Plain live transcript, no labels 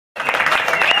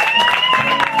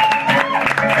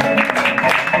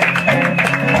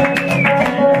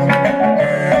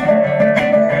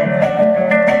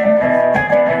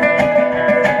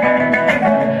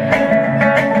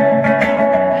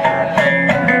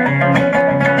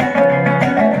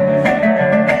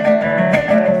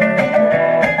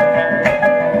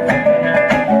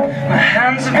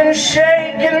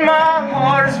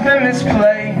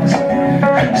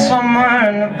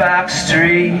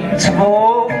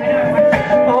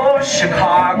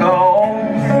Chicago.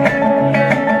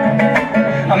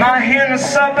 I'm out here in the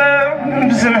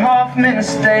suburbs in Hoffman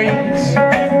Estates.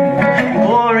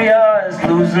 Gloria is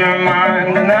losing her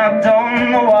mind, and I don't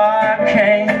know why I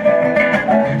came.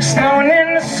 Snowing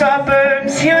in the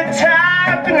suburbs, hear it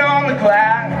tapping on the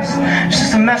glass. It's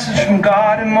just a message from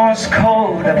God in Morse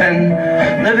code. I've been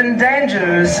living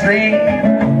dangerously.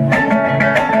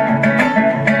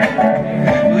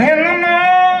 In the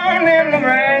morning, the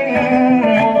rain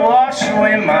will wash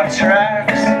away my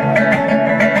tracks.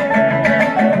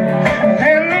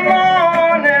 In the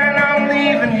morning, I'm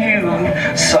leaving you.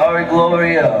 Sorry,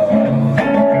 Gloria.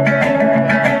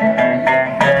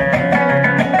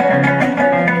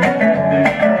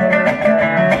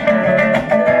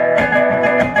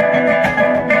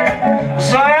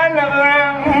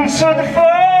 Answer the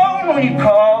phone when you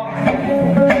called,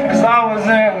 'cause I was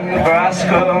in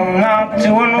Nebraska, not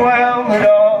doing well at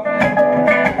all.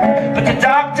 But the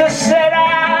doctor said I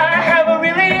have a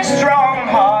really strong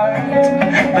heart,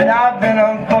 but I've been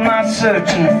up all night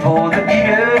searching for the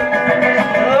cure.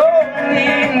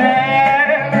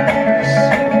 Loneliness.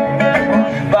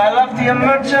 But I left the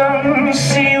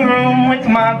emergency room with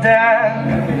my dad,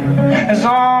 his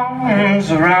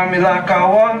arms around me like I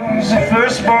was a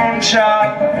firstborn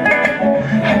child.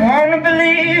 I want to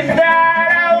believe that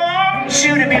I want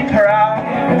you to be proud,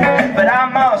 but I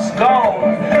must go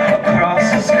across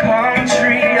this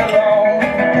country alone.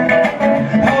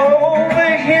 Over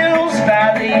hills,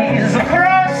 valleys,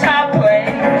 across high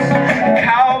plains, a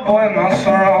cowboy must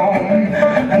roam,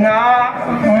 and I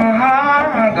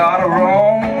gotta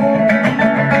roam.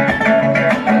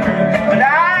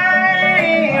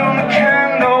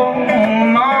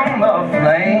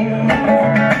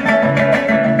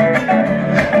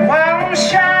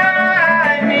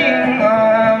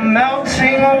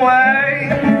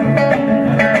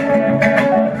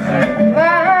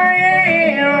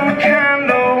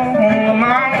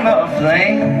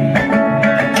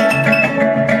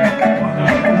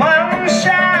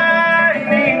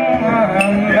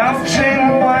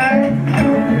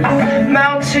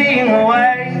 Melting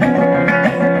away,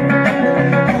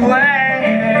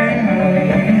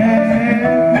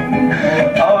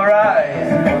 alright.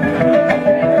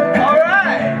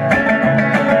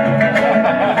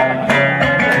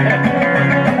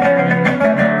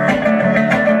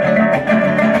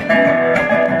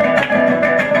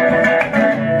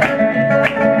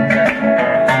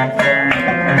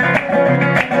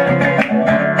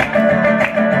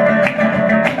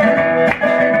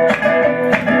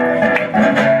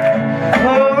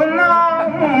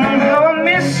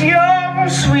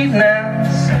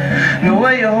 The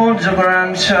way you hold your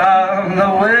grandchild, I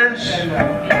wish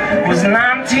was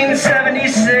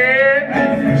 1976.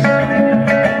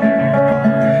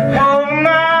 Oh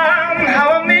Mom, how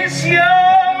I miss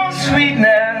your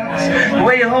sweetness. The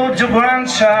way you hold your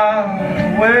grandchild, I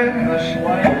wish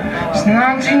was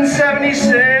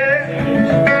 1976.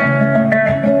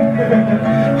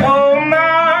 Oh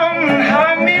Mom, how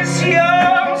I miss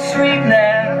your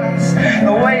sweetness.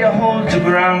 The way you hold your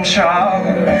grandchild, I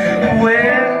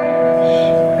wish.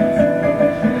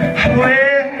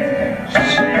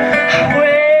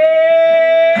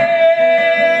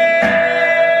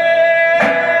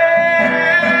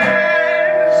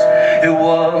 It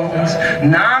was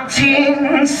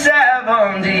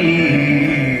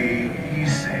 1970.